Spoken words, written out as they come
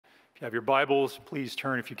If you have your Bibles, please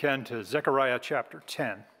turn, if you can, to Zechariah chapter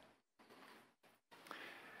 10.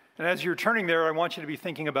 And as you're turning there, I want you to be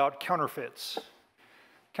thinking about counterfeits.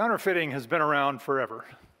 Counterfeiting has been around forever.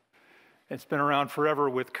 It's been around forever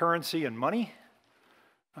with currency and money,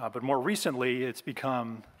 but more recently, it's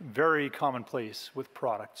become very commonplace with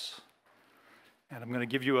products. And I'm going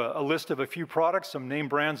to give you a list of a few products, some name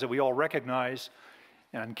brands that we all recognize,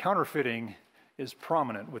 and counterfeiting is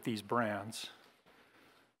prominent with these brands.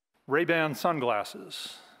 Ray-Ban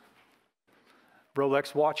sunglasses,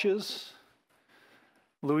 Rolex watches,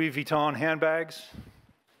 Louis Vuitton handbags,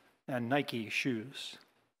 and Nike shoes.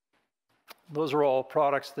 Those are all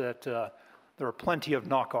products that there are plenty of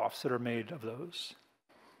knockoffs that are made of those.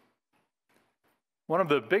 One of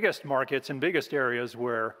the biggest markets and biggest areas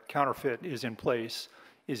where counterfeit is in place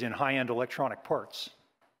is in high-end electronic parts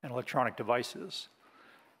and electronic devices.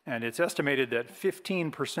 And it's estimated that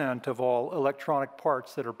 15% of all electronic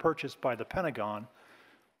parts that are purchased by the Pentagon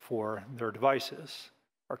for their devices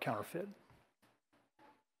are counterfeit.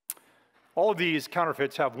 All of these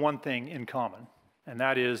counterfeits have one thing in common, and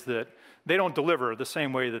that is that they don't deliver the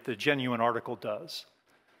same way that the genuine article does.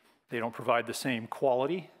 They don't provide the same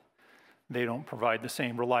quality. They don't provide the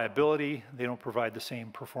same reliability. They don't provide the same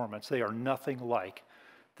performance. They are nothing like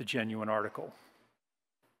the genuine article.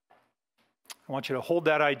 I want you to hold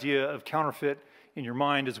that idea of counterfeit in your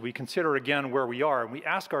mind as we consider again where we are. And we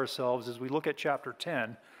ask ourselves as we look at chapter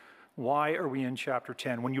 10, why are we in chapter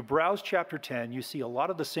 10? When you browse chapter 10, you see a lot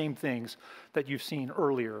of the same things that you've seen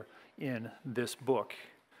earlier in this book.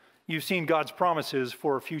 You've seen God's promises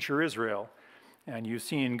for future Israel, and you've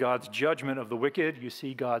seen God's judgment of the wicked. You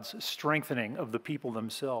see God's strengthening of the people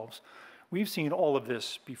themselves. We've seen all of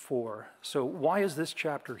this before. So why is this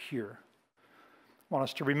chapter here? I want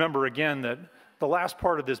us to remember again that the last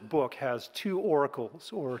part of this book has two oracles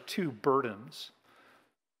or two burdens.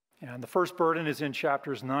 And the first burden is in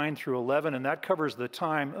chapters 9 through 11, and that covers the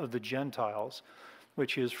time of the Gentiles,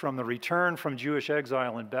 which is from the return from Jewish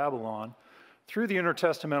exile in Babylon through the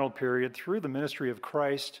intertestamental period, through the ministry of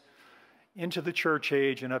Christ, into the church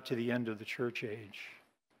age and up to the end of the church age.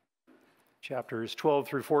 Chapters 12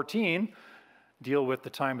 through 14 deal with the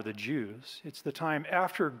time of the Jews. It's the time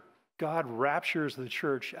after God raptures the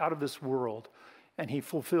church out of this world, and he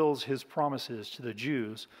fulfills his promises to the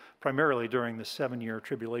Jews, primarily during the 7-year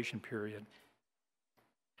tribulation period.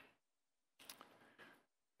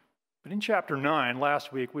 But in chapter 9,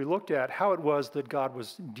 last week, we looked at how it was that God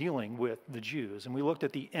was dealing with the Jews, and we looked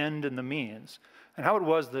at the end and the means, and how it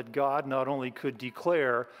was that God not only could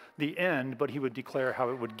declare the end, but he would declare how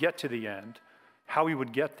it would get to the end, how he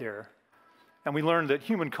would get there. And we learned that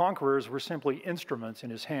human conquerors were simply instruments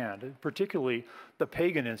in his hand, particularly the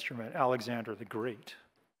pagan instrument, Alexander the Great.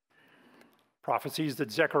 Prophecies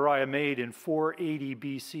that Zechariah made in 480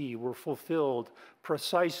 BC were fulfilled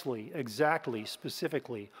precisely, exactly,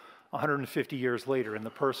 specifically 150 years later in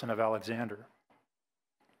the person of Alexander.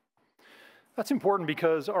 That's important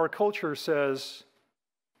because our culture says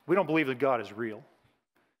we don't believe that God is real.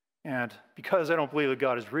 And because I don't believe that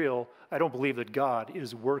God is real, I don't believe that God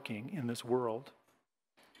is working in this world.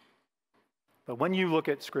 But when you look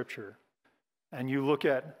at Scripture and you look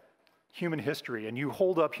at human history and you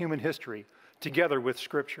hold up human history together with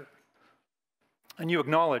Scripture and you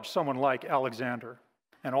acknowledge someone like Alexander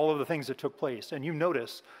and all of the things that took place, and you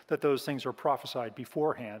notice that those things are prophesied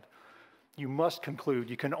beforehand, you must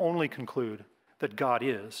conclude, you can only conclude that God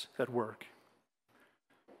is at work.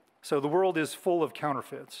 So the world is full of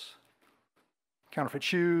counterfeits. Counterfeit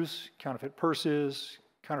shoes, counterfeit purses,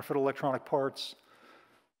 counterfeit electronic parts.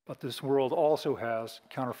 But this world also has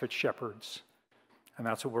counterfeit shepherds. And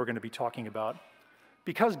that's what we're going to be talking about.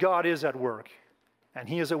 Because God is at work, and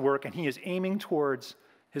he is at work, and he is aiming towards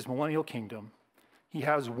his millennial kingdom, he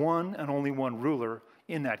has one and only one ruler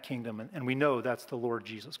in that kingdom, and we know that's the Lord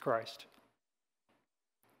Jesus Christ.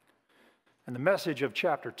 And the message of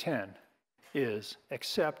chapter 10 is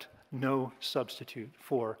accept no substitute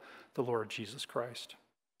for the Lord Jesus Christ.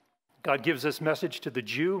 God gives this message to the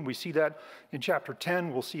Jew, and we see that in chapter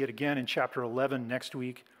 10. We'll see it again in chapter 11 next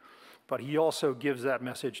week. But he also gives that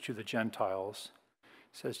message to the Gentiles.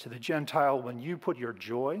 He says to the Gentile, when you put your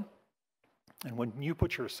joy and when you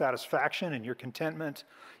put your satisfaction and your contentment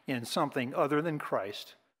in something other than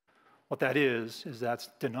Christ, what that is that's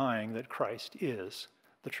denying that Christ is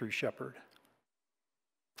the true shepherd.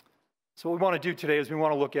 So what we want to do today is we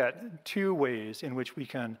want to look at two ways in which we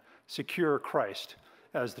can secure Christ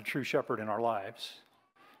as the true shepherd in our lives.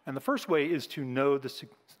 And the first way is to know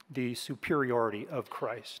the superiority of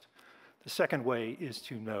Christ. The second way is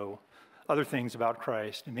to know other things about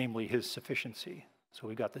Christ, namely his sufficiency. So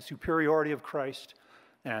we've got the superiority of Christ,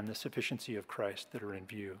 and the sufficiency of Christ that are in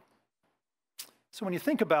view. So when you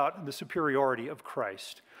think about the superiority of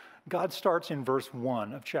Christ, God starts in verse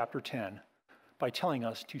 1 of chapter 10 by telling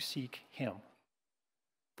us to seek him.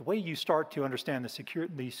 The way you start to understand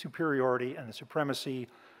the superiority and the supremacy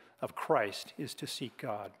of Christ is to seek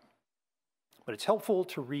God. But it's helpful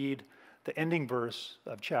to read the ending verse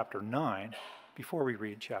of chapter 9 before we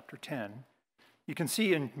read chapter 10. You can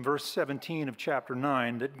see in verse 17 of chapter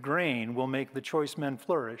 9 that grain will make the choice men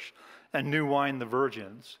flourish and new wine the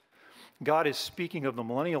virgins. God is speaking of the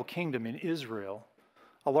millennial kingdom in Israel.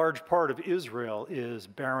 A large part of Israel is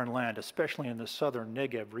barren land, especially in the southern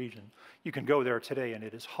Negev region. You can go there today, and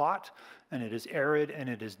it is hot, and it is arid, and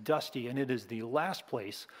it is dusty, and it is the last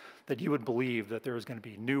place that you would believe that there is going to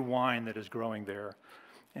be new wine that is growing there.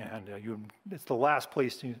 And it's the last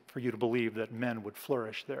place for you to believe that men would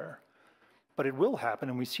flourish there. But it will happen,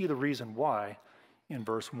 and we see the reason why in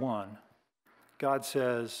verse 1. God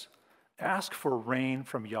says, "Ask for rain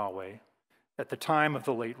from Yahweh at the time of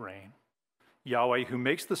the late rain. Yahweh who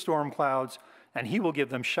makes the storm clouds, and he will give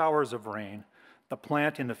them showers of rain, the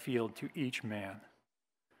plant in the field to each man."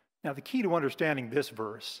 Now, the key to understanding this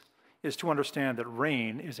verse is to understand that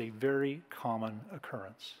rain is a very common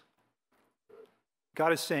occurrence.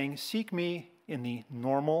 God is saying, seek me in the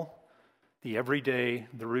normal, the everyday,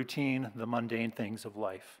 the routine, the mundane things of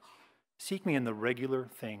life. Seek me in the regular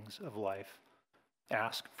things of life.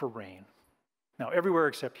 Ask for rain. Now, everywhere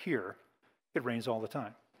except here, it rains all the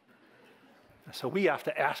time. So we have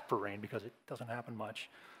to ask for rain because it doesn't happen much.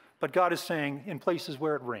 But God is saying, in places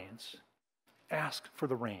where it rains, ask for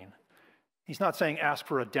the rain. He's not saying ask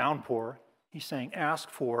for a downpour. He's saying ask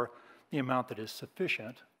for the amount that is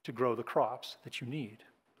sufficient to grow the crops that you need.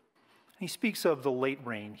 He speaks of the late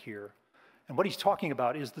rain here. And what he's talking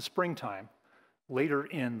about is the springtime, later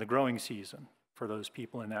in the growing season for those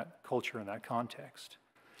people in that culture, in that context.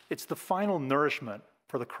 It's the final nourishment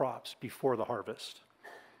for the crops before the harvest.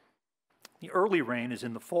 The early rain is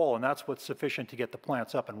in the fall, and that's what's sufficient to get the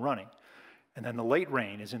plants up and running. And then the late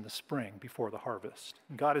rain is in the spring before the harvest.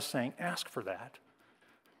 And God is saying, ask for that.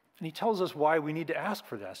 And he tells us why we need to ask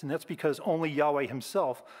for this, and that's because only Yahweh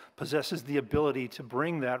himself possesses the ability to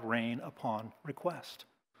bring that rain upon request.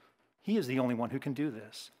 He is the only one who can do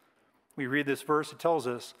this. We read this verse, it tells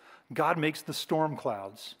us, God makes the storm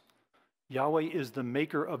clouds. Yahweh is the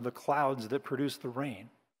maker of the clouds that produce the rain.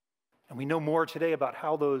 And we know more today about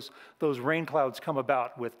how those rain clouds come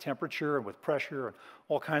about with temperature and with pressure and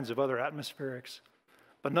all kinds of other atmospherics.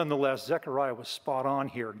 But nonetheless, Zechariah was spot on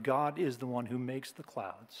here. God is the one who makes the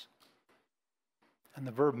clouds. And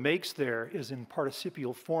the verb makes there is in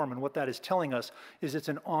participial form. And what that is telling us is it's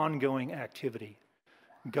an ongoing activity.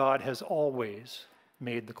 God has always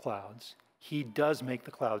made the clouds. He does make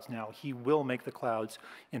the clouds now. He will make the clouds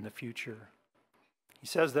in the future. He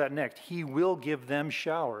says that next. He will give them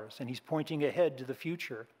showers. And he's pointing ahead to the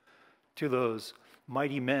future, to those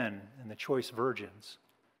mighty men and the choice virgins.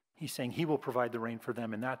 He's saying he will provide the rain for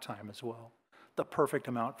them in that time as well. The perfect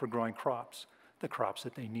amount for growing crops, the crops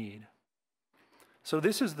that they need. So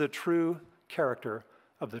this is the true character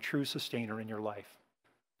of the true sustainer in your life.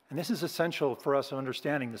 And this is essential for us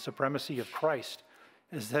understanding the supremacy of Christ,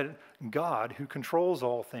 is that God, who controls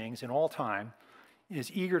all things in all time,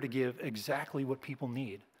 is eager to give exactly what people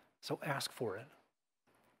need. So ask for it.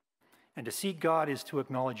 And to seek God is to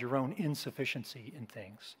acknowledge your own insufficiency in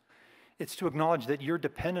things. It's to acknowledge that you're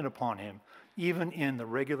dependent upon him, even in the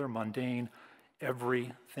regular, mundane,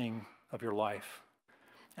 everything of your life.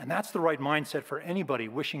 And that's the right mindset for anybody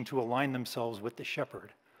wishing to align themselves with the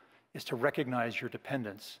shepherd, is to recognize your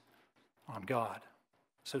dependence on God.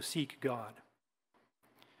 So seek God.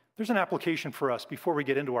 There's an application for us before we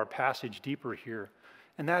get into our passage deeper here,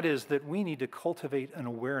 and that is that we need to cultivate an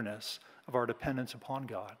awareness of our dependence upon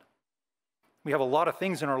God. We have a lot of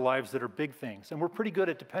things in our lives that are big things, and we're pretty good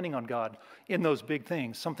at depending on God in those big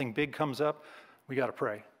things. Something big comes up, we got to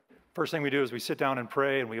pray. First thing we do is we sit down and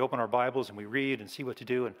pray, and we open our Bibles, and we read and see what to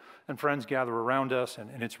do, and friends gather around us,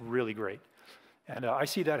 and it's really great. And I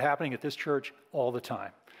see that happening at this church all the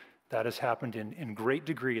time. That has happened in great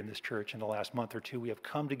degree in this church in the last month or two. We have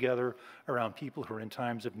come together around people who are in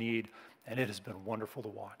times of need, and it has been wonderful to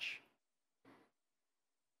watch.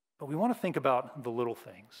 But we want to think about the little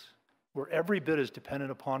things. We're every bit as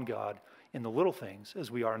dependent upon God in the little things as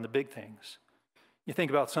we are in the big things. You think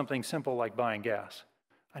about something simple like buying gas.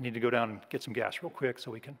 I need to go down and get some gas real quick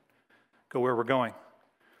so we can go where we're going.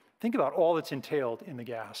 Think about all that's entailed in the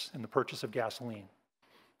gas, in the purchase of gasoline.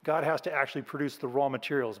 God has to actually produce the raw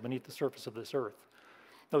materials beneath the surface of this earth.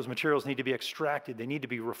 Those materials need to be extracted. They need to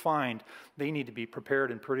be refined. They need to be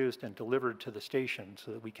prepared and produced and delivered to the station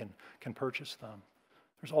so that we can purchase them.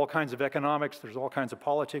 There's all kinds of economics, there's all kinds of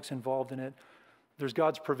politics involved in it. There's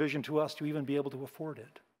God's provision to us to even be able to afford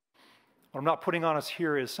it. What I'm not putting on us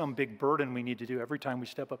here is some big burden we need to do every time we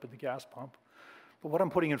step up at the gas pump. But what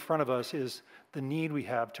I'm putting in front of us is the need we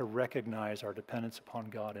have to recognize our dependence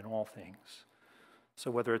upon God in all things.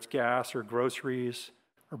 So whether it's gas or groceries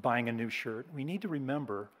or buying a new shirt, we need to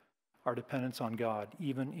remember our dependence on God,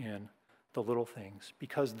 even in the little things,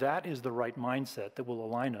 because that is the right mindset that will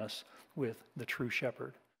align us with the true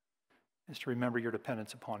shepherd, is to remember your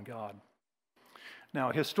dependence upon God.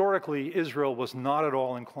 Now, historically, Israel was not at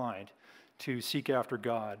all inclined to seek after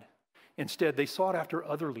God. Instead, they sought after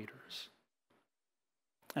other leaders.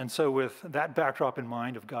 And so with that backdrop in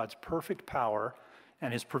mind of God's perfect power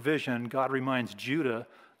and his provision, God reminds Judah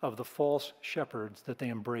of the false shepherds that they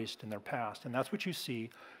embraced in their past. And that's what you see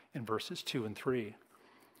in verses 2 and 3.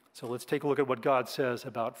 So let's take a look at what God says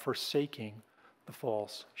about forsaking the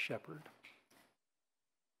false shepherd.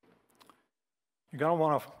 You're going to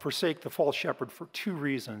want to forsake the false shepherd for two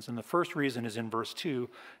reasons. And the first reason is in verse 2,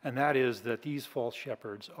 and that is that these false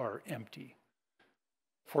shepherds are empty.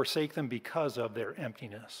 Forsake them because of their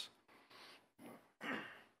emptiness.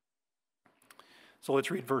 So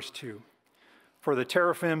let's read verse 2. For the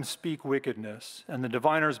teraphim speak wickedness, and the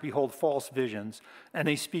diviners behold false visions, and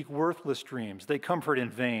they speak worthless dreams. They comfort in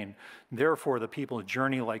vain. Therefore the people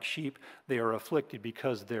journey like sheep. They are afflicted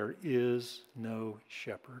because there is no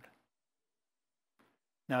shepherd.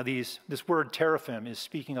 Now this word teraphim is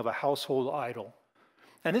speaking of a household idol.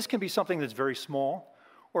 And this can be something that's very small,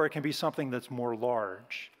 or it can be something that's more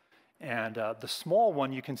large. And the small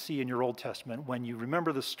one you can see in your Old Testament when you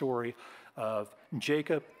remember the story of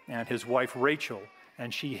Jacob and his wife Rachel,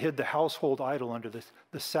 and she hid the household idol under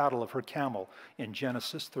the saddle of her camel in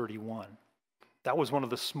Genesis 31. That was one of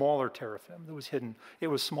the smaller teraphim that was hidden. It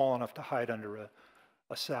was small enough to hide under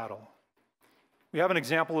a saddle. We have an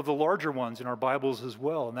example of the larger ones in our Bibles as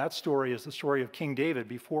well, and that story is the story of King David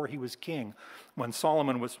before he was king. When Saul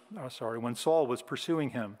was pursuing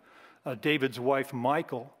him, David's wife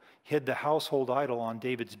Michal hid the household idol on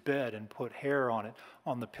David's bed and put hair on it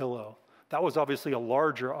on the pillow. That was obviously a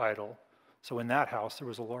larger idol. So in that house, there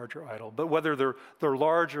was a larger idol. But whether they're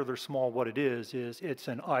large or they're small, what it is it's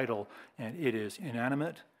an idol, and it is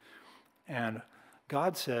inanimate. And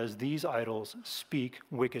God says these idols speak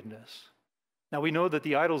wickedness. Now, we know that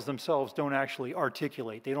the idols themselves don't actually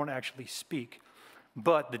articulate. They don't actually speak.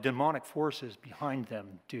 But the demonic forces behind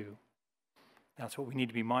them do. That's what we need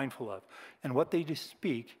to be mindful of. And what they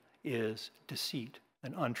speak is deceit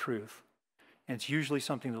and untruth. And it's usually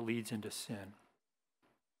something that leads into sin.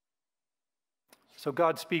 So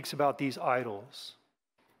God speaks about these idols.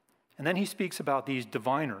 And then he speaks about these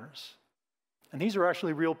diviners. And these are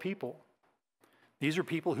actually real people. These are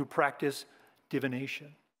people who practice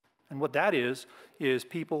divination. And what that is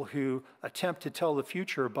people who attempt to tell the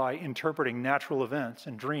future by interpreting natural events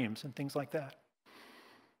and dreams and things like that.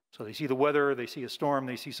 So they see the weather, they see a storm,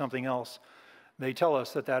 they see something else. They tell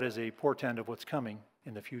us that that is a portent of what's coming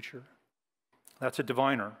in the future. That's a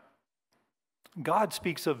diviner. God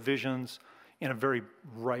speaks of visions in a very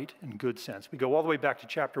right and good sense. We go all the way back to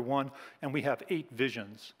chapter 1, and we have 8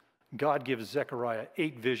 visions. God gives Zechariah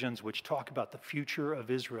 8 visions which talk about the future of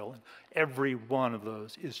Israel, and every one of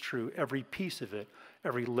those is true. Every piece of it,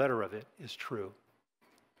 every letter of it is true.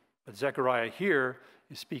 But Zechariah here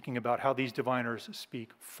is speaking about how these diviners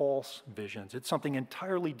speak false visions. It's something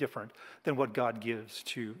entirely different than what God gives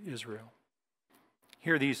to Israel.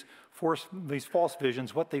 Here, these false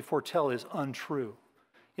visions, what they foretell is untrue.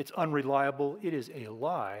 It's unreliable, it is a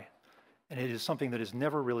lie, and it is something that is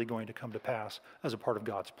never really going to come to pass as a part of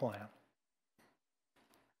God's plan.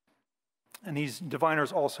 And these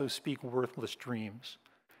diviners also speak worthless dreams.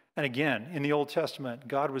 And again, in the Old Testament,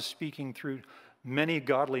 God was speaking through many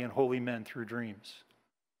godly and holy men through dreams.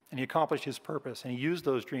 And he accomplished his purpose, and he used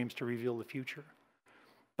those dreams to reveal the future.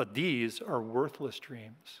 But these are worthless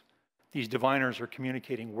dreams. These diviners are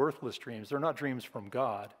communicating worthless dreams. They're not dreams from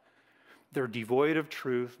God. They're devoid of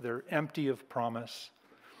truth. They're empty of promise.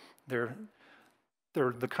 They're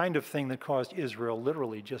the kind of thing that caused Israel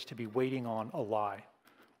literally just to be waiting on a lie.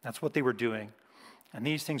 That's what they were doing. And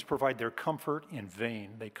these things provide their comfort in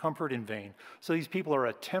vain. They comfort in vain. So these people are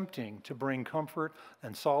attempting to bring comfort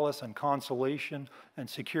and solace and consolation and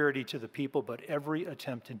security to the people, but every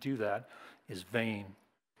attempt to do that is vain.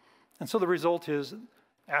 And so the result is,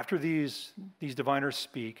 after these diviners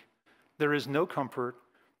speak, there is no comfort,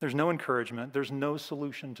 there's no encouragement, there's no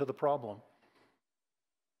solution to the problem.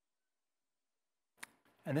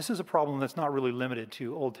 And this is a problem that's not really limited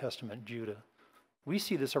to Old Testament Judah. We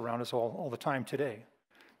see this around us all the time today.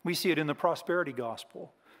 We see it in the prosperity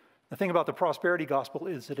gospel. The thing about the prosperity gospel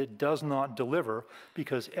is that it does not deliver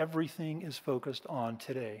because everything is focused on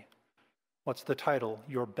today. What's the title?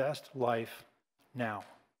 Your Best Life Now.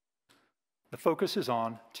 The focus is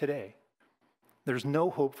on today. There's no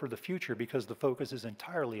hope for the future because the focus is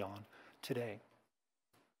entirely on today.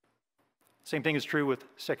 Same thing is true with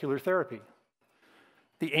secular therapy.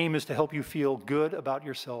 The aim is to help you feel good about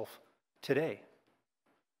yourself today.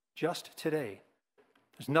 Just today.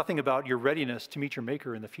 There's nothing about your readiness to meet your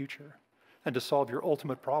Maker in the future and to solve your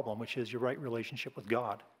ultimate problem, which is your right relationship with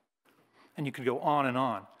God. And you could go on and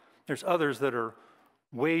on. There's others that are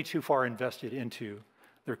way too far invested into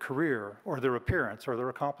their career or their appearance or their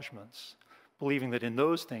accomplishments, believing that in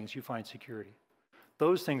those things you find security.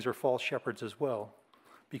 Those things are false shepherds as well,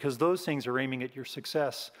 because those things are aiming at your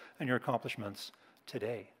success and your accomplishments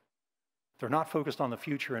today. They're not focused on the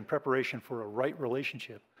future in preparation for a right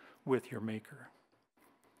relationship with your Maker.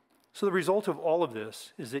 So the result of all of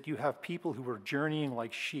this is that you have people who are journeying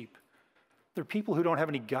like sheep. They're people who don't have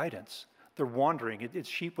any guidance. They're wandering. It's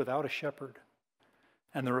sheep without a shepherd.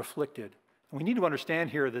 And they're afflicted. And we need to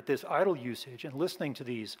understand here that this idol usage and listening to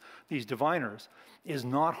these diviners is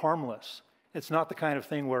not harmless. It's not the kind of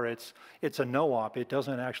thing where it's a no-op. It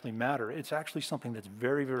doesn't actually matter. It's actually something that's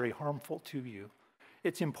very, very harmful to you.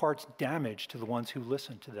 It imparts damage to the ones who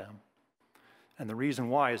listen to them. And the reason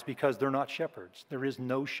why is because they're not shepherds. There is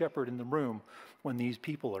no shepherd in the room when these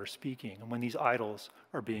people are speaking and when these idols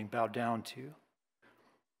are being bowed down to.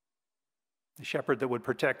 The shepherd that would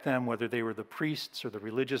protect them, whether they were the priests or the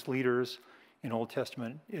religious leaders in Old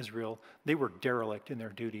Testament Israel, they were derelict in their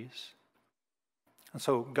duties. And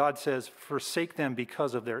so God says, forsake them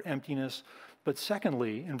because of their emptiness. But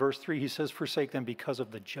secondly, in verse 3, he says, forsake them because of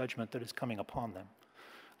the judgment that is coming upon them.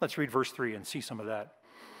 Let's read verse 3 and see some of that.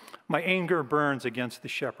 My anger burns against the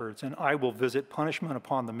shepherds, and I will visit punishment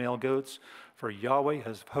upon the male goats, for Yahweh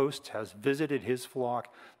of hosts has visited his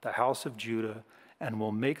flock, the house of Judah, and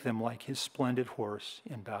will make them like his splendid horse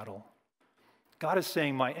in battle. God is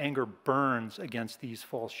saying, my anger burns against these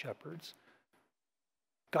false shepherds.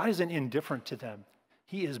 God isn't indifferent to them.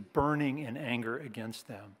 He is burning in anger against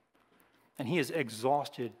them. And he has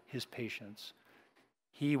exhausted his patience.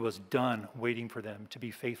 He was done waiting for them to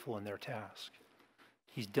be faithful in their task.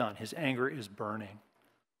 He's done. His anger is burning.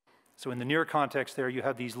 So in the near context there, you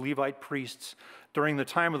have these Levite priests during the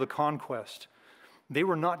time of the conquest. They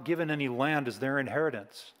were not given any land as their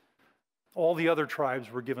inheritance. All the other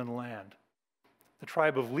tribes were given land. The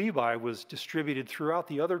tribe of Levi was distributed throughout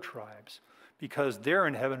the other tribes because their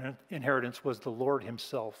inheritance was the Lord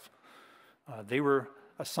himself. They were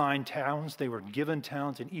assigned towns. They were given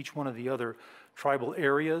towns in each one of the other tribal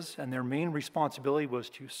areas, and their main responsibility was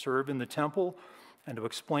to serve in the temple and to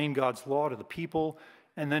explain God's law to the people,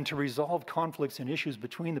 and then to resolve conflicts and issues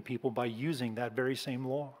between the people by using that very same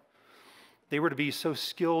law. They were to be so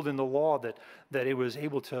skilled in the law that it was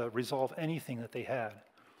able to resolve anything that they had.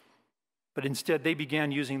 But instead, they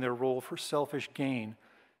began using their role for selfish gain,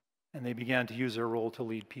 and they began to use their role to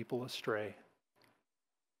lead people astray.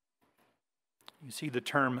 You see the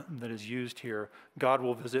term that is used here, God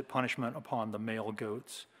will visit punishment upon the male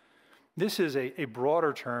goats. This is a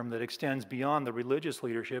broader term that extends beyond the religious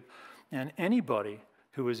leadership and anybody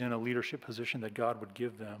who is in a leadership position that God would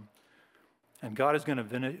give them. And God is going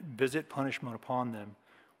to visit punishment upon them,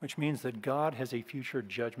 which means that God has a future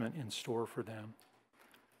judgment in store for them.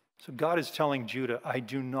 So God is telling Judah, I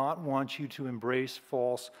do not want you to embrace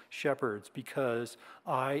false shepherds because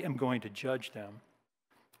I am going to judge them.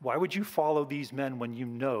 Why would you follow these men when you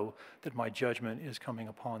know that my judgment is coming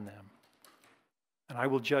upon them? And I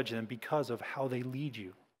will judge them because of how they lead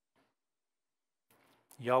you.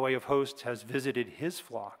 Yahweh of hosts has visited his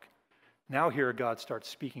flock. Now here God starts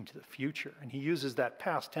speaking to the future, and he uses that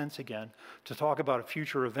past tense again to talk about a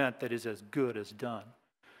future event that is as good as done.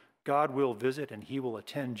 God will visit, and he will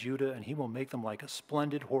attend Judah, and he will make them like a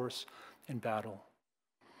splendid horse in battle.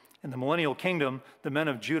 In the millennial kingdom, the men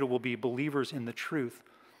of Judah will be believers in the truth,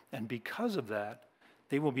 and because of that,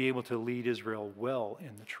 they will be able to lead Israel well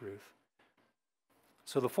in the truth.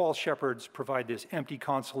 So the false shepherds provide this empty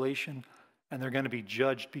consolation, and they're going to be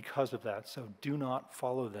judged because of that. So do not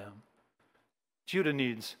follow them. Judah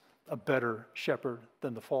needs a better shepherd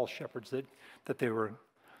than the false shepherds that they were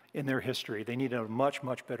in their history. They needed a much,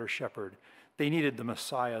 much better shepherd. They needed the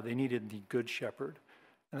Messiah. They needed the good shepherd.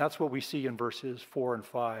 And that's what we see in verses 4 and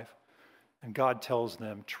 5. And God tells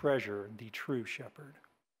them, treasure the true shepherd.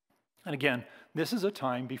 And again, this is a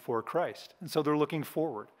time before Christ. And so they're looking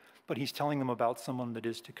forward. But he's telling them about someone that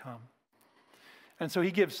is to come. And so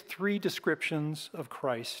he gives 3 descriptions of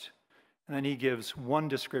Christ, and then he gives 1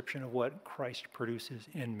 description of what Christ produces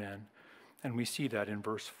in men. And we see that in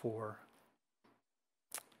verse 4.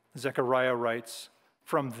 Zechariah writes,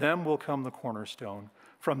 "From them will come the cornerstone,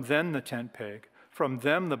 from them the tent peg, from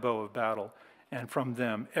them the bow of battle, and from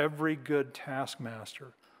them every good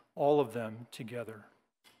taskmaster, all of them together."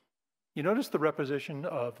 You notice the repetition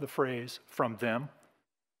of the phrase, "from them"?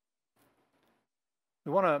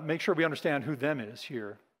 We want to make sure we understand who them is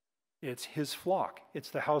here. It's his flock. It's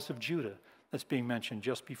the house of Judah that's being mentioned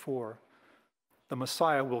just before. The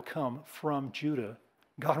Messiah will come from Judah.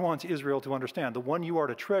 God wants Israel to understand the one you are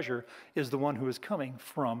to treasure is the one who is coming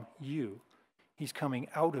from you. He's coming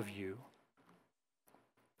out of you.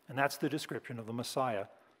 And that's the description of the Messiah.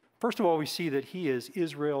 First of all, we see that he is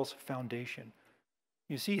Israel's foundation.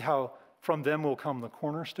 You see how from them will come the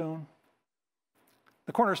cornerstone?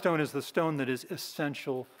 The cornerstone is the stone that is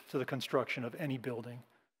essential to the construction of any building.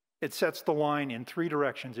 It sets the line in three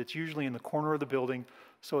directions. It's usually in the corner of the building,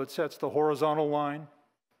 so it sets the horizontal line,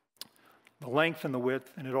 the length and the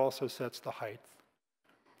width, and it also sets the height.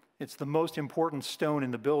 It's the most important stone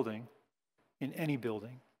in the building, in any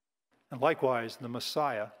building. And likewise, the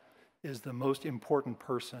Messiah is the most important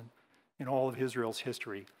person in all of Israel's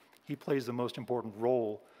history. He plays the most important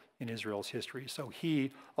role in Israel's history. So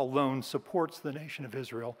he alone supports the nation of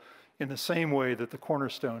Israel in the same way that the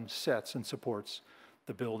cornerstone sets and supports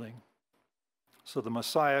the building. So the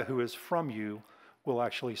Messiah who is from you will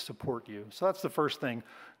actually support you. So that's the first thing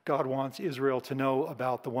God wants Israel to know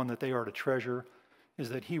about the one that they are to treasure, is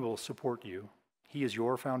that he will support you. He is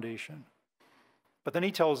your foundation. But then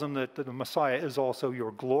he tells them that the Messiah is also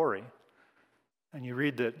your glory. And you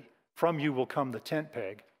read that from you will come the tent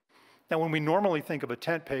peg. Now, when we normally think of a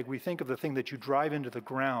tent peg, we think of the thing that you drive into the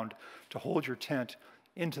ground to hold your tent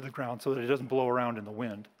into the ground so that it doesn't blow around in the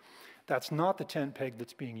wind. That's not the tent peg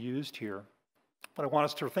that's being used here. What I want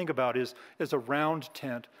us to think about is a round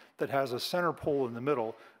tent that has a center pole in the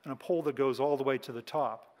middle and a pole that goes all the way to the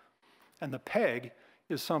top. And the peg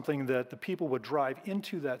is something that the people would drive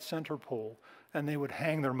into that center pole, and they would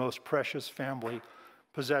hang their most precious family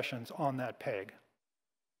possessions on that peg.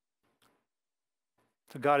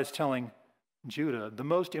 So God is telling Judah, the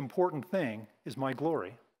most important thing is my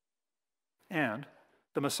glory. And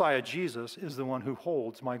the Messiah, Jesus, is the one who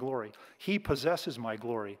holds my glory. He possesses my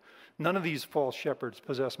glory. None of these false shepherds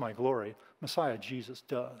possess my glory. Messiah, Jesus,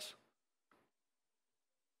 does.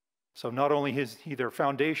 So not only is he their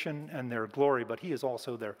foundation and their glory, but he is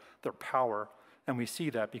also their power. And we see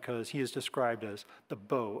that because he is described as the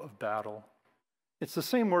bow of battle. It's the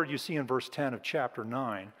same word you see in verse 10 of chapter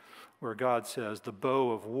 9, where God says the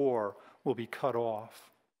bow of war will be cut off.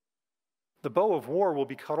 The bow of war will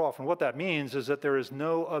be cut off, and what that means is that there is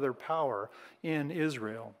no other power in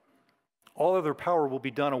Israel. All other power will be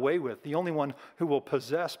done away with. The only one who will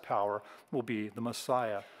possess power will be the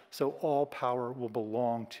Messiah. So all power will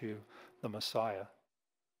belong to the Messiah.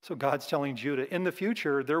 So God's telling Judah, in the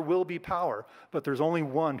future, there will be power, but there's only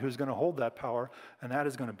one who's going to hold that power, and that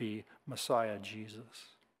is going to be Messiah,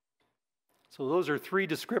 Jesus. So those are three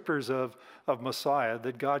descriptors of Messiah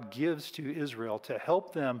that God gives to Israel to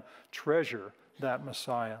help them treasure that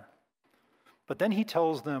Messiah. But then he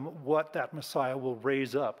tells them what that Messiah will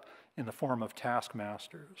raise up in the form of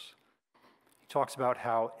taskmasters. He talks about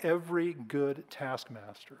how every good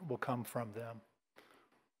taskmaster will come from them.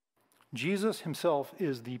 Jesus himself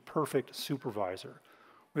is the perfect supervisor.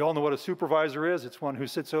 We all know what a supervisor is. It's one who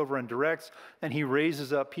sits over and directs, and he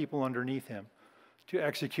raises up people underneath him to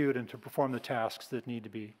execute and to perform the tasks that need to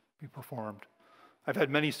be performed. I've had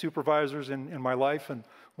many supervisors in my life, and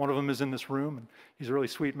one of them is in this room, and he's a really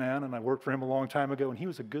sweet man, and I worked for him a long time ago, and he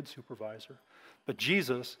was a good supervisor. But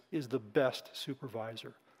Jesus is the best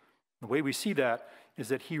supervisor. The way we see that is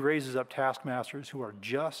that he raises up taskmasters who are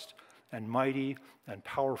just and mighty and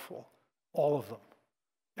powerful, all of them.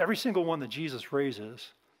 Every single one that Jesus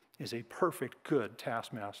raises is a perfect, good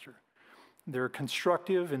taskmaster. They're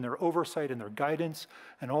constructive in their oversight and their guidance,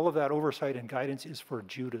 and all of that oversight and guidance is for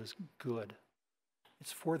Judah's good.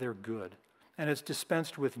 It's for their good, and it's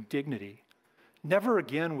dispensed with dignity. Never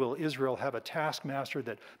again will Israel have a taskmaster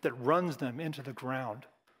that runs them into the ground.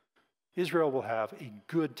 Israel will have a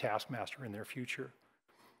good taskmaster in their future.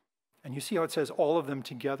 And you see how it says all of them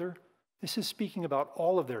together? This is speaking about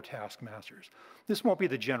all of their taskmasters. This won't be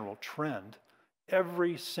the general trend.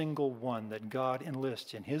 Every single one that God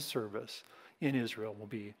enlists in his service in Israel will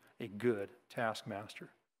be a good taskmaster.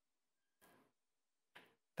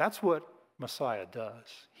 That's what Messiah does.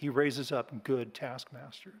 He raises up good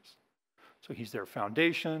taskmasters. So he's their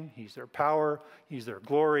foundation, he's their power, he's their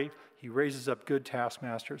glory. He raises up good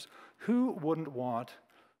taskmasters. Who wouldn't want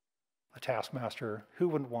a taskmaster? Who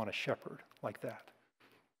wouldn't want a shepherd like that?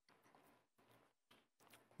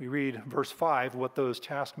 We read verse 5 what those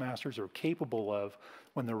taskmasters are capable of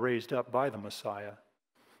when they're raised up by the Messiah.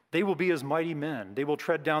 They will be as mighty men. They will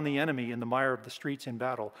tread down the enemy in the mire of the streets in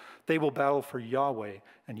battle. They will battle for Yahweh,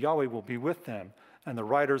 and Yahweh will be with them, and the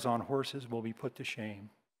riders on horses will be put to shame.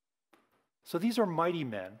 So these are mighty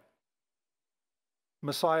men.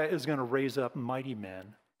 Messiah is going to raise up mighty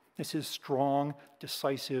men. This is strong,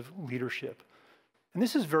 decisive leadership. And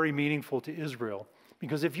this is very meaningful to Israel,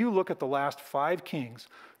 because if you look at the last 5 kings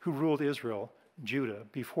who ruled Israel, Judah,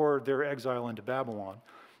 before their exile into Babylon,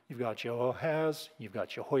 you've got Jehoahaz, you've got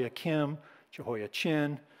Jehoiakim,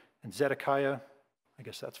 Jehoiachin, and Zedekiah. I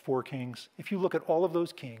guess that's 4 kings. If you look at all of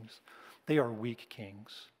those kings, they are weak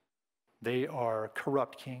kings. They are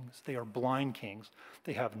corrupt kings. They are blind kings.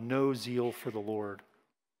 They have no zeal for the Lord.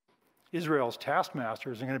 Israel's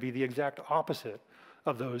taskmasters are going to be the exact opposite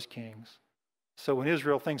of those kings. So when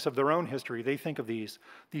Israel thinks of their own history, they think of these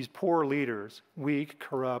poor leaders, weak,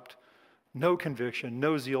 corrupt, no conviction,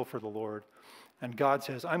 no zeal for the Lord. And God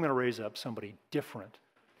says, I'm going to raise up somebody different.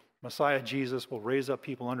 Messiah Jesus will raise up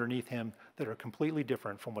people underneath him that are completely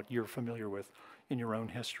different from what you're familiar with in your own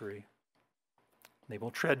history. They will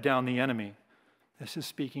tread down the enemy. This is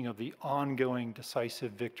speaking of the ongoing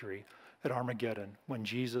decisive victory at Armageddon when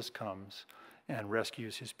Jesus comes and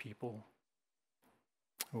rescues his people.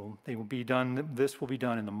 This will be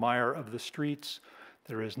done in the mire of the streets.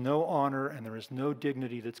 There is no honor and there is no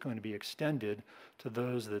dignity that's going to be extended to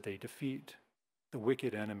those that they defeat, the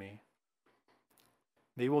wicked enemy.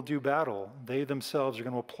 They will do battle. They themselves are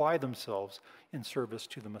going to apply themselves in service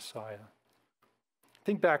to the Messiah.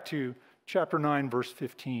 Think back to chapter 9, verse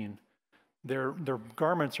 15. Their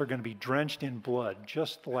garments are going to be drenched in blood,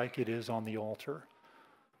 just like it is on the altar.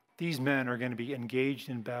 These men are going to be engaged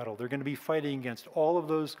in battle. They're going to be fighting against all of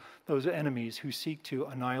those enemies who seek to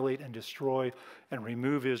annihilate and destroy and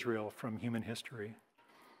remove Israel from human history.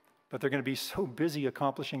 But they're going to be so busy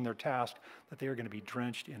accomplishing their task that they are going to be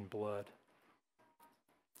drenched in blood.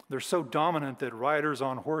 They're so dominant that riders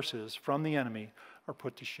on horses from the enemy are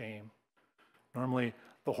put to shame. Normally,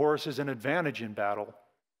 the horse is an advantage in battle.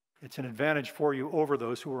 It's an advantage for you over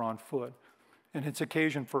those who are on foot. And it's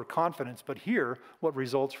occasion for confidence. But here, what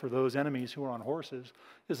results for those enemies who are on horses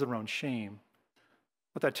is their own shame.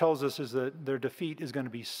 What that tells us is that their defeat is going to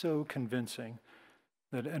be so convincing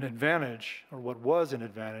that an advantage, or what was an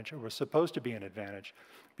advantage, or was supposed to be an advantage,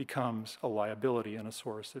 becomes a liability and a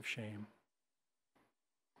source of shame.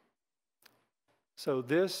 So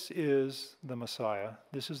this is the Messiah.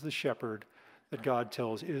 This is the shepherd that God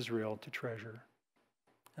tells Israel to treasure.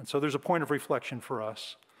 And so there's a point of reflection for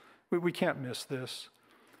us. We can't miss this.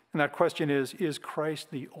 And that question is Christ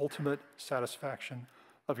the ultimate satisfaction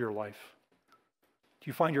of your life? Do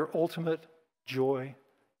you find your ultimate joy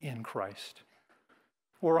in Christ?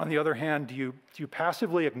 Or on the other hand, do you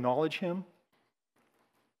passively acknowledge him,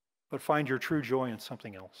 but find your true joy in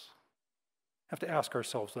something else? We have to ask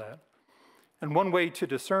ourselves that. And one way to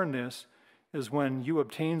discern this is when you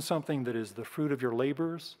obtain something that is the fruit of your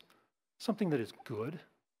labors, something that is good,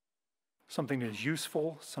 something that is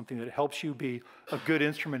useful, something that helps you be a good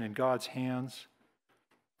instrument in God's hands.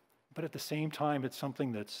 But at the same time, it's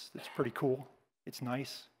something that's pretty cool. It's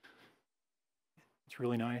nice. It's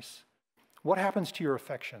really nice. What happens to your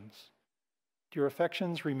affections? Do your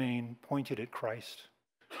affections remain pointed at Christ?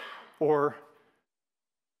 Or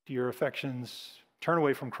do your affections turn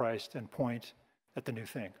away from Christ and point at the new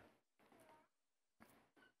thing?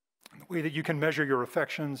 The way that you can measure your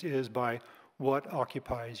affections is by what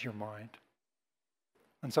occupies your mind.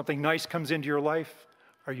 When something nice comes into your life,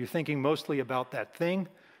 are you thinking mostly about that thing,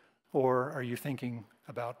 or are you thinking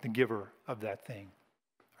about the giver of that thing?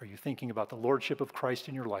 Are you thinking about the lordship of Christ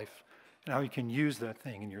in your life and how you can use that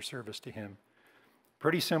thing in your service to him?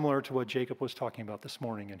 Pretty similar to what Jacob was talking about this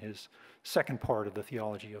morning in his second part of the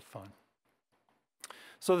theology of fun.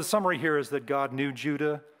 So the summary here is that God knew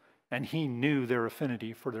Judah, and he knew their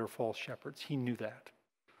affinity for their false shepherds. He knew that.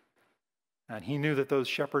 And he knew that those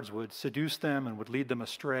shepherds would seduce them and would lead them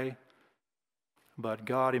astray. But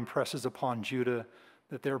God impresses upon Judah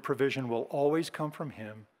that their provision will always come from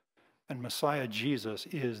him, and Messiah Jesus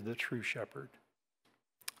is the true shepherd.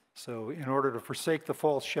 So in order to forsake the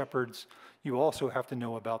false shepherds, you also have to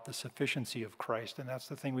know about the sufficiency of Christ, and that's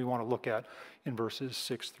the thing we want to look at in verses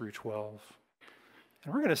 6 through 12.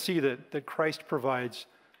 And we're going to see that Christ provides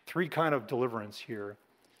 3 kinds of deliverance here.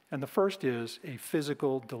 And the first is a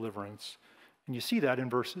physical deliverance. And you see that in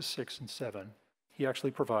verses 6 and 7. He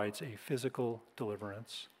actually provides a physical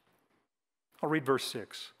deliverance. I'll read verse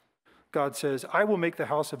 6. God says, I will make the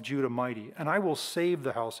house of Judah mighty, and I will save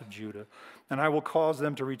the house of Judah, and I will cause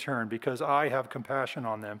them to return, because I have compassion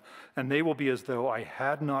on them, and they will be as though I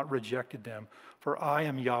had not rejected them, for I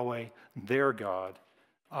am Yahweh, their God.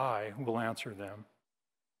 I will answer them.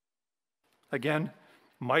 Again,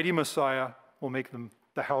 mighty Messiah will make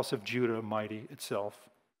the house of Judah mighty itself.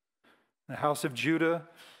 The house of Judah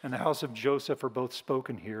and the house of Joseph are both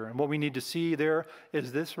spoken here. And what we need to see there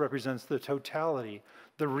is this represents the totality,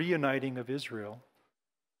 the reuniting of Israel.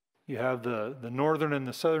 You have the northern and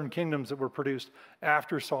the southern kingdoms that were produced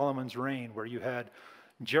after Solomon's reign, where you had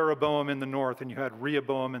Jeroboam in the north and you had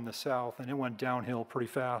Rehoboam in the south, and it went downhill pretty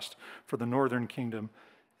fast for the northern kingdom.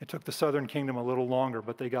 It took the southern kingdom a little longer,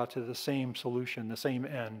 but they got to the same solution, the same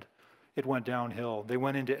end. It went downhill. They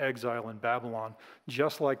went into exile in Babylon,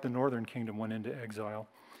 just like the northern kingdom went into exile.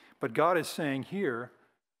 But God is saying here,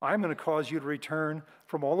 I'm going to cause you to return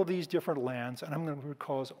from all of these different lands, and I'm going to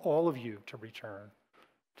cause all of you to return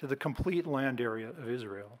to the complete land area of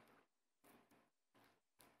Israel.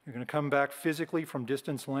 You're going to come back physically from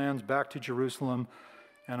distant lands back to Jerusalem,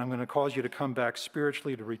 and I'm going to cause you to come back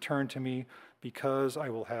spiritually to return to me, because I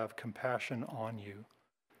will have compassion on you.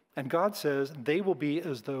 And God says, they will be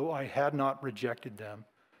as though I had not rejected them.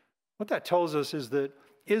 What that tells us is that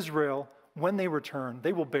Israel, when they return,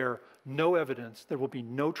 they will bear no evidence. There will be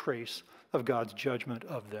no trace of God's judgment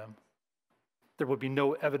of them. There will be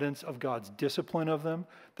no evidence of God's discipline of them.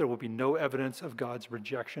 There will be no evidence of God's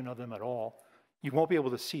rejection of them at all. You won't be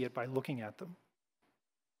able to see it by looking at them.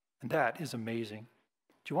 And that is amazing.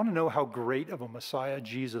 Do you want to know how great of a Messiah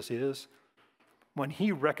Jesus is? When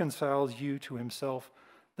he reconciles you to himself,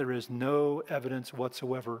 there is no evidence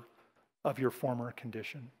whatsoever of your former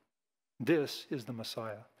condition. This is the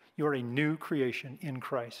Messiah. You are a new creation in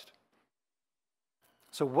Christ.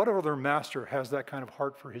 So what other master has that kind of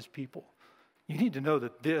heart for his people? You need to know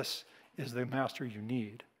that this is the master you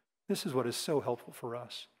need. This is what is so helpful for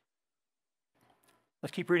us.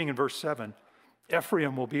 Let's keep reading in verse 7.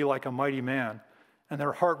 Ephraim will be like a mighty man, and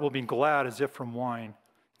their heart will be glad as if from wine.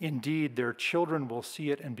 Indeed, their children will see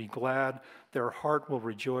it and be glad. Their heart will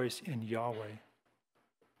rejoice in Yahweh.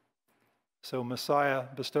 So Messiah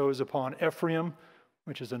bestows upon Ephraim,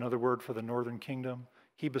 which is another word for the northern kingdom,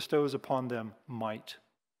 he bestows upon them might.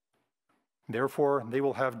 Therefore, they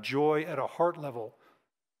will have joy at a heart level.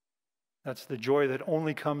 That's the joy that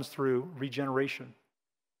only comes through regeneration.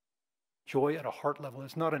 Joy at a heart level.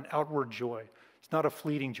 It's not an outward joy. It's not a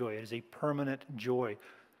fleeting joy. It is a permanent joy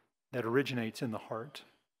that originates in the heart.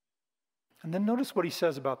 And then notice what he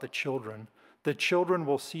says about the children. The children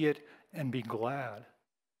will see it and be glad.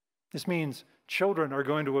 This means children are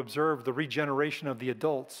going to observe the regeneration of the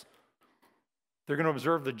adults. They're going to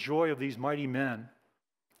observe the joy of these mighty men.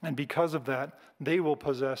 And because of that, they will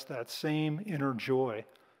possess that same inner joy.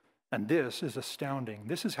 And this is astounding.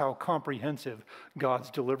 This is how comprehensive God's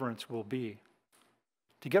deliverance will be.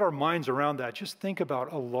 To get our minds around that, just think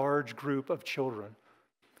about a large group of children.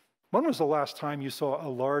 When was the last time you saw a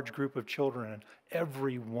large group of children and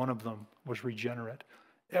every one of them was regenerate?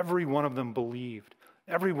 Every one of them believed.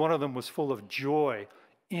 Every one of them was full of joy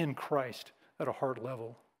in Christ at a heart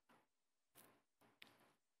level.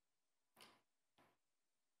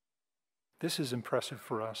 This is impressive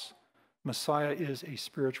for us. Messiah is a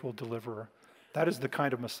spiritual deliverer. That is the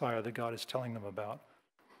kind of Messiah that God is telling them about.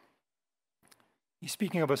 He's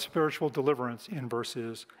speaking of a spiritual deliverance in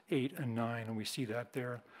verses 8 and 9, and we see that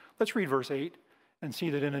there. Let's read verse 8 and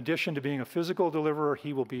see that in addition to being a physical deliverer,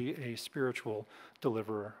 he will be a spiritual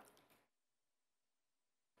deliverer.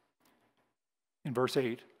 In verse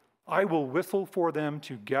 8, I will whistle for them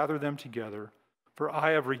to gather them together, for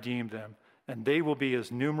I have redeemed them, and they will be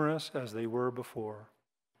as numerous as they were before.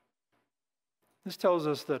 This tells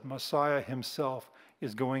us that Messiah himself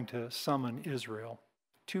is going to summon Israel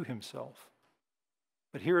to himself.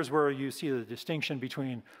 But here's where you see the distinction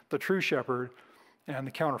between the true shepherd and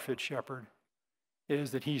the counterfeit shepherd,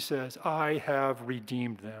 is that he says, I have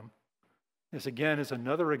redeemed them. This again is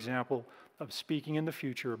another example of speaking in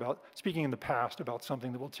the past about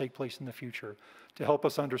something that will take place in the future to help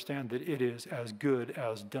us understand that it is as good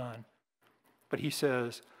as done. But he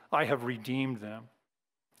says, I have redeemed them.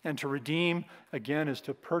 And to redeem, again, is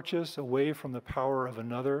to purchase away from the power of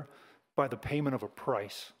another by the payment of a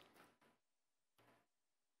price.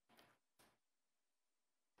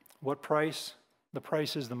 What price? The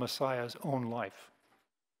price is the Messiah's own life.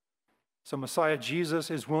 So Messiah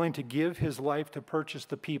Jesus is willing to give his life to purchase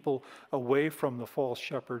the people away from the false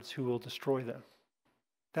shepherds who will destroy them.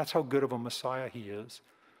 That's how good of a Messiah he is.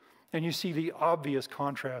 And you see the obvious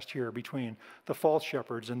contrast here between the false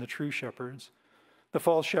shepherds and the true shepherds. The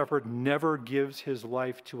false shepherd never gives his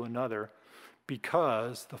life to another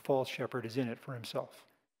because the false shepherd is in it for himself.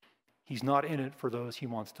 He's not in it for those he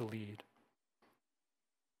wants to lead.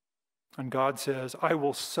 And God says, I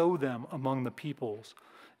will sow them among the peoples,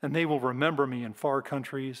 and they will remember me in far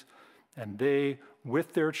countries, and they,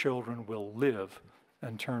 with their children, will live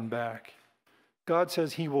and turn back. God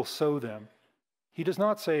says he will sow them. He does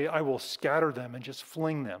not say, I will scatter them and just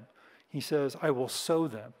fling them. He says, I will sow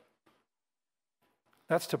them.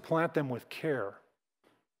 That's to plant them with care.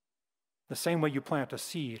 The same way you plant a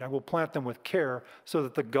seed. I will plant them with care so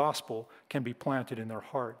that the gospel can be planted in their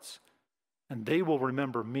hearts. And they will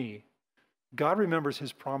remember me. God remembers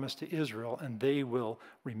his promise to Israel, and they will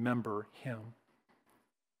remember him.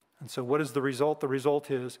 And so what is the result? The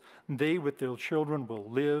result is they with their children will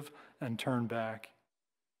live and turn back.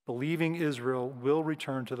 Believing Israel will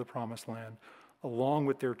return to the promised land along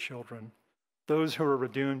with their children, those who are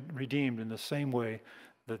redeemed in the same way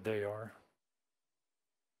that they are.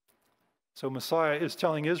 So Messiah is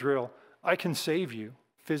telling Israel, I can save you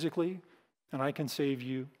physically and I can save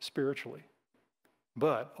you spiritually,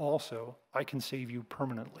 but also I can save you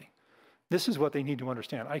permanently. This is what they need to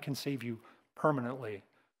understand. I can save you permanently.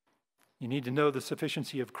 You need to know the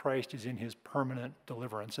sufficiency of Christ is in his permanent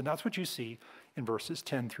deliverance. And that's what you see in verses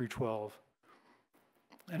 10 through 12.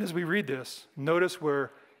 And as we read this, notice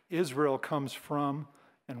where Israel comes from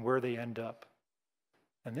and where they end up.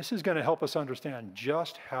 And this is going to help us understand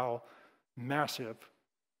just how massive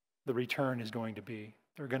the return is going to be.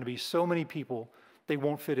 There are going to be so many people, they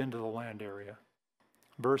won't fit into the land area.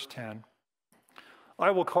 Verse 10,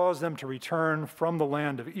 I will cause them to return from the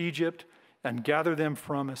land of Egypt and gather them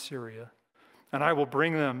from Assyria. And I will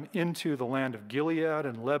bring them into the land of Gilead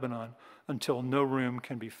and Lebanon until no room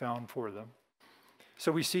can be found for them.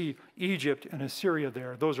 So we see Egypt and Assyria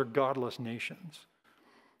there. Those are godless nations.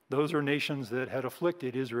 Those are nations that had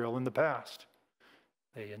afflicted Israel in the past.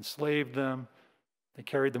 They enslaved them. They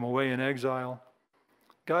carried them away in exile.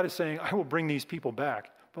 God is saying, I will bring these people back.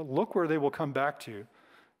 But look where they will come back to.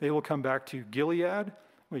 They will come back to Gilead,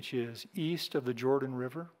 which is east of the Jordan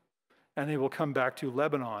River. And they will come back to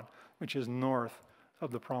Lebanon, which is north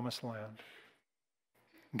of the promised land.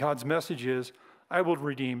 God's message is, I will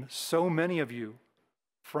redeem so many of you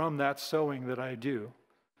from that sowing that I do,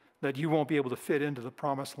 that you won't be able to fit into the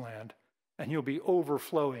promised land, and you'll be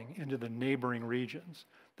overflowing into the neighboring regions.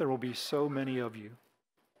 There will be so many of you.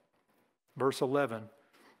 Verse 11,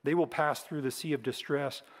 they will pass through the sea of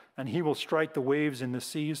distress, and he will strike the waves in the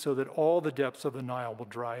sea so that all the depths of the Nile will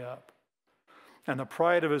dry up. And the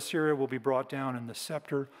pride of Assyria will be brought down, and the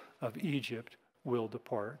scepter of Egypt will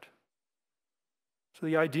depart. So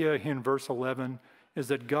the idea in verse 11 is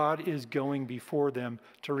that God is going before them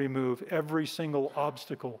to remove every single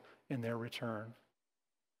obstacle in their return.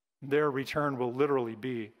 Their return will literally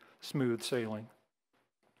be smooth sailing.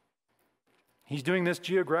 He's doing this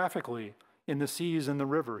geographically in the seas and the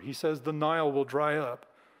river. He says the Nile will dry up.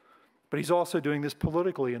 But he's also doing this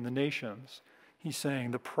politically in the nations. He's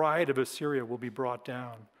saying the pride of Assyria will be brought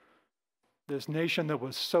down. This nation that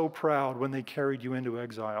was so proud when they carried you into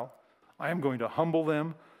exile, I am going to humble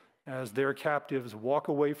them as their captives walk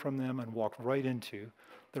away from them and walk right into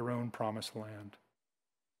their own promised land.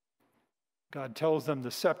 God tells them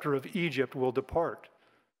the scepter of Egypt will depart.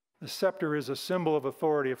 The scepter is a symbol of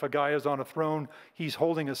authority. If a guy is on a throne, he's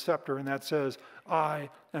holding a scepter, and that says, I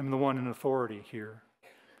am the one in authority here.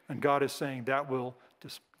 And God is saying that will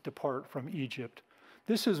depart from Egypt.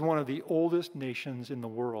 This is one of the oldest nations in the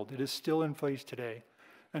world. It is still in place today.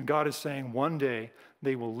 And God is saying one day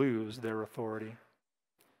they will lose their authority.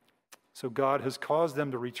 So God has caused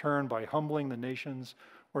them to return by humbling the nations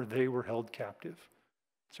where they were held captive.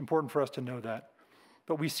 It's important for us to know that.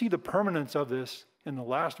 But we see the permanence of this in the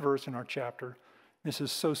last verse in our chapter. This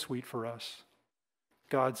is so sweet for us.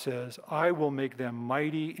 God says, I will make them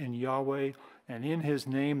mighty in Yahweh, and in his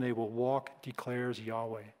name they will walk, declares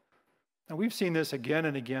Yahweh. Now we've seen this again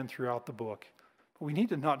and again throughout the book, but we need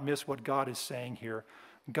to not miss what God is saying here.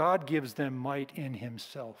 God gives them might in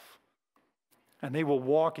himself, and they will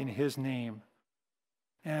walk in his name.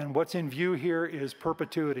 And what's in view here is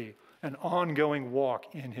perpetuity, an ongoing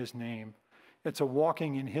walk in his name. It's a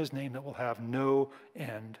walking in his name that will have no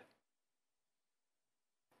end.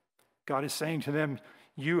 God is saying to them,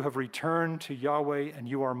 you have returned to Yahweh, and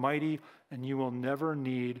you are mighty, and you will never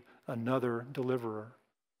need another deliverer.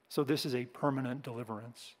 So this is a permanent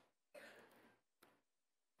deliverance.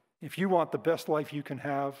 If you want the best life you can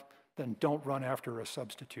have, then don't run after a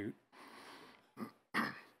substitute.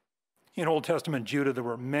 In Old Testament Judah, there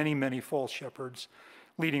were many, many false shepherds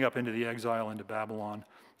leading up into the exile into Babylon.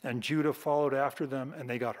 And Judah followed after them, and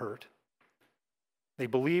they got hurt. They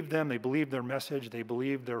believed them, they believed their message, they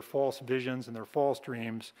believed their false visions and their false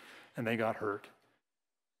dreams, and they got hurt.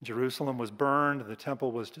 Jerusalem was burned, the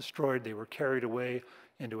temple was destroyed, they were carried away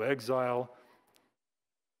into exile.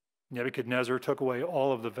 Nebuchadnezzar took away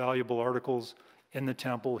all of the valuable articles in the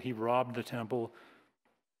temple. He robbed the temple.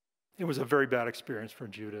 It was a very bad experience for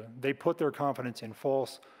Judah. They put their confidence in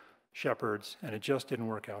false shepherds, and it just didn't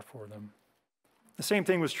work out for them. The same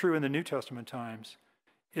thing was true in the New Testament times.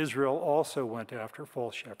 Israel also went after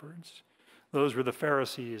false shepherds. Those were the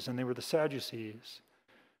Pharisees, and they were the Sadducees.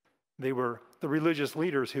 They were the religious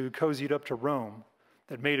leaders who cozied up to Rome,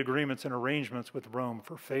 that made agreements and arrangements with Rome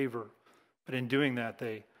for favor. But in doing that,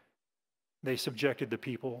 they subjected the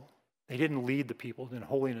people. They didn't lead the people in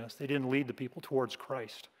holiness. They didn't lead the people towards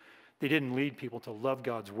Christ. They didn't lead people to love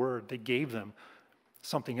God's word. They gave them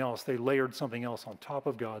something else. They layered something else on top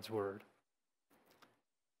of God's word.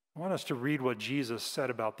 I want us to read what Jesus said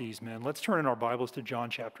about these men. Let's turn in our Bibles to John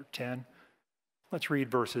chapter 10. Let's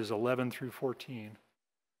read verses 11 through 14.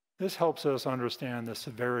 This helps us understand the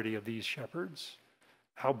severity of these shepherds,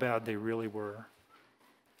 how bad they really were.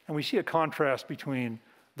 And we see a contrast between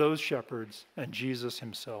those shepherds and Jesus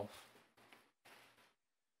himself.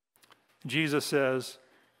 Jesus says,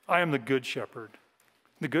 I am the good shepherd.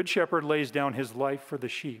 The good shepherd lays down his life for the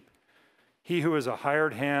sheep. He who is a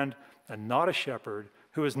hired hand and not a shepherd,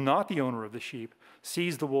 who is not the owner of the sheep,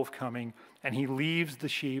 sees the wolf coming, and he leaves the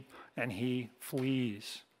sheep and he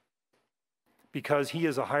flees, because he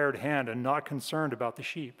is a hired hand and not concerned about the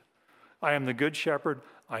sheep. I am the good shepherd.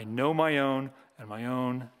 I know my own, and my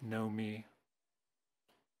own know me.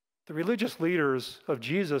 The religious leaders of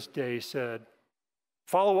Jesus' day said,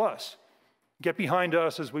 follow us. Get behind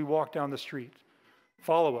us as we walk down the street.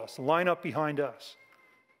 Follow us. Line up behind us.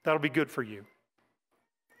 That'll be good for you.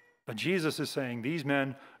 But Jesus is saying these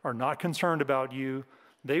men are not concerned about you.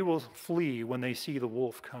 They will flee when they see the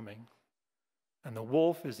wolf coming. And the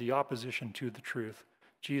wolf is the opposition to the truth.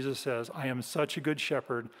 Jesus says, I am such a good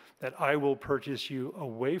shepherd that I will purchase you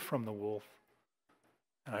away from the wolf.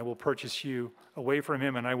 And I will purchase you away from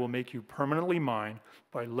him, and I will make you permanently mine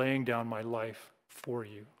by laying down my life for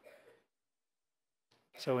you.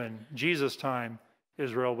 So in Jesus' time,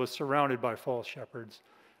 Israel was surrounded by false shepherds.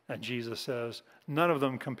 And Jesus says, none of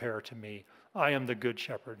them compare to me. I am the good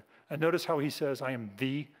shepherd. And notice how he says, I am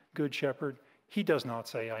the good shepherd. He does not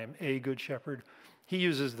say, I am a good shepherd. He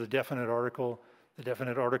uses the definite article. The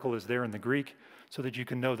definite article is there in the Greek so that you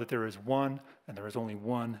can know that there is one, and there is only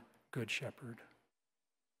one good shepherd.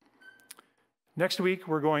 Next week,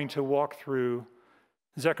 we're going to walk through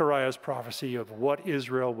Zechariah's prophecy of what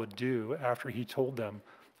Israel would do after he told them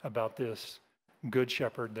about this good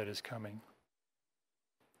shepherd that is coming.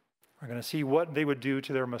 We're going to see what they would do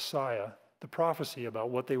to their Messiah, the prophecy about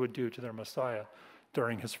what they would do to their Messiah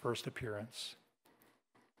during his first appearance.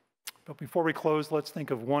 But before we close, let's think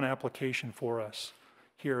of one application for us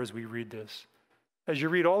here as we read this. As you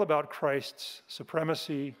read all about Christ's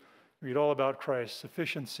supremacy, read all about Christ's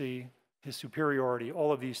sufficiency, his superiority,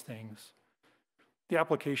 all of these things, the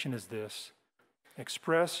application is this: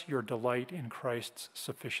 express your delight in Christ's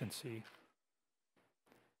sufficiency.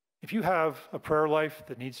 If you have a prayer life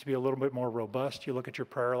that needs to be a little bit more robust, you look at your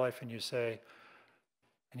prayer life and you say,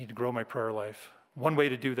 I need to grow my prayer life. One way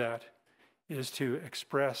to do that is to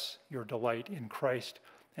express your delight in Christ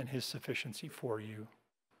and his sufficiency for you.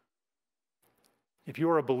 If you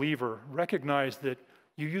are a believer, recognize that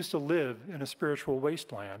you used to live in a spiritual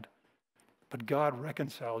wasteland, but God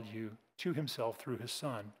reconciled you to himself through his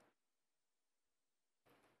Son.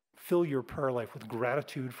 Fill your prayer life with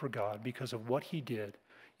gratitude for God because of what he did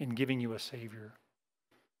in giving you a Savior.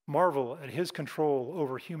 Marvel at his control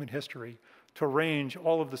over human history to arrange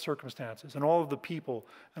all of the circumstances and all of the people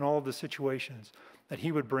and all of the situations that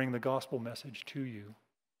he would bring the gospel message to you.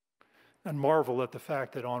 And marvel at the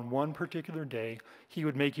fact that on one particular day, he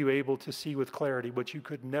would make you able to see with clarity what you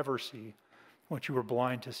could never see, what you were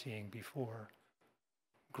blind to seeing before.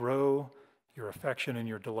 Grow your affection and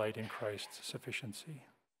your delight in Christ's sufficiency.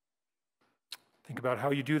 Think about how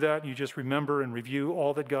you do that. You just remember and review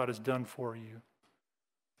all that God has done for you.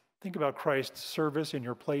 Think about Christ's service in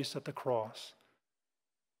your place at the cross.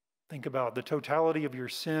 Think about the totality of your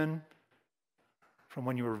sin from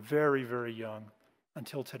when you were very, very young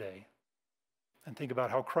until today. And think about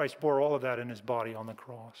how Christ bore all of that in his body on the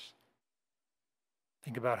cross.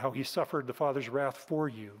 Think about how he suffered the Father's wrath for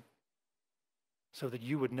you so that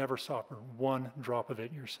you would never suffer one drop of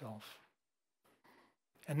it yourself.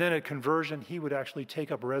 And then at conversion, he would actually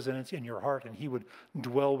take up residence in your heart and he would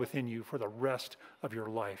dwell within you for the rest of your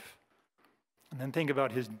life. And then think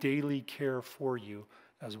about his daily care for you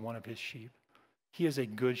as one of his sheep. He is a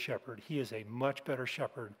good shepherd. He is a much better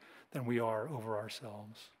shepherd than we are over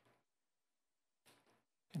ourselves.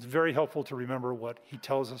 It's very helpful to remember what he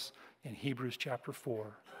tells us in Hebrews chapter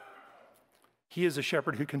 4. He is a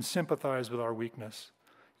shepherd who can sympathize with our weakness,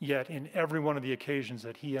 yet in every one of the occasions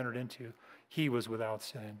that he entered into, he was without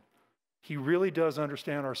sin. He really does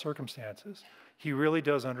understand our circumstances. He really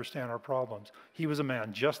does understand our problems. He was a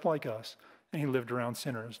man just like us, and he lived around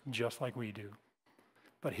sinners just like we do.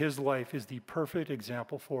 But his life is the perfect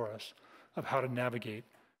example for us of how to navigate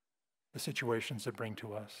the situations that bring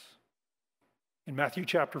to us. In Matthew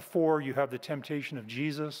chapter 4, you have the temptation of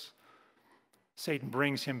Jesus. Satan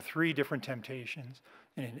brings him 3 different temptations.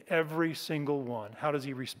 And in every single one, how does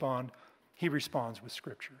he respond? He responds with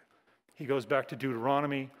Scripture. He goes back to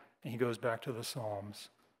Deuteronomy, and he goes back to the Psalms.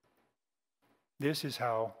 This is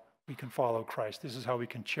how we can follow Christ. This is how we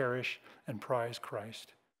can cherish and prize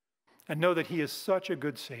Christ. And know that he is such a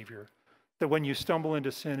good Savior that when you stumble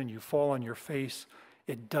into sin and you fall on your face,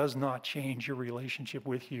 it does not change your relationship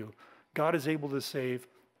with you. God is able to save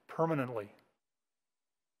permanently.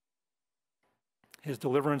 His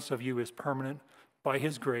deliverance of you is permanent. By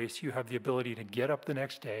his grace, you have the ability to get up the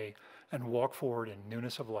next day and walk forward in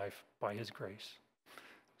newness of life by his grace.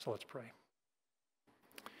 So let's pray.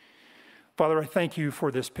 Father, I thank you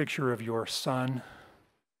for this picture of your Son.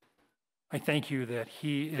 I thank you that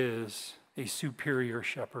he is a superior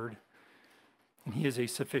shepherd, and he is a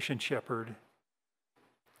sufficient shepherd.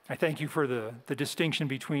 I thank you for the distinction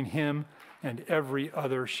between him and every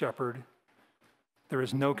other shepherd. There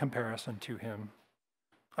is no comparison to him.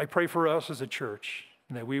 I pray for us as a church,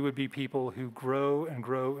 and that we would be people who grow and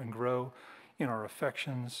grow and grow in our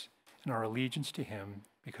affections and our allegiance to him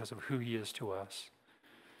because of who he is to us.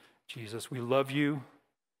 Jesus, we love you.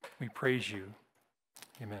 We praise you.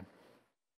 Amen.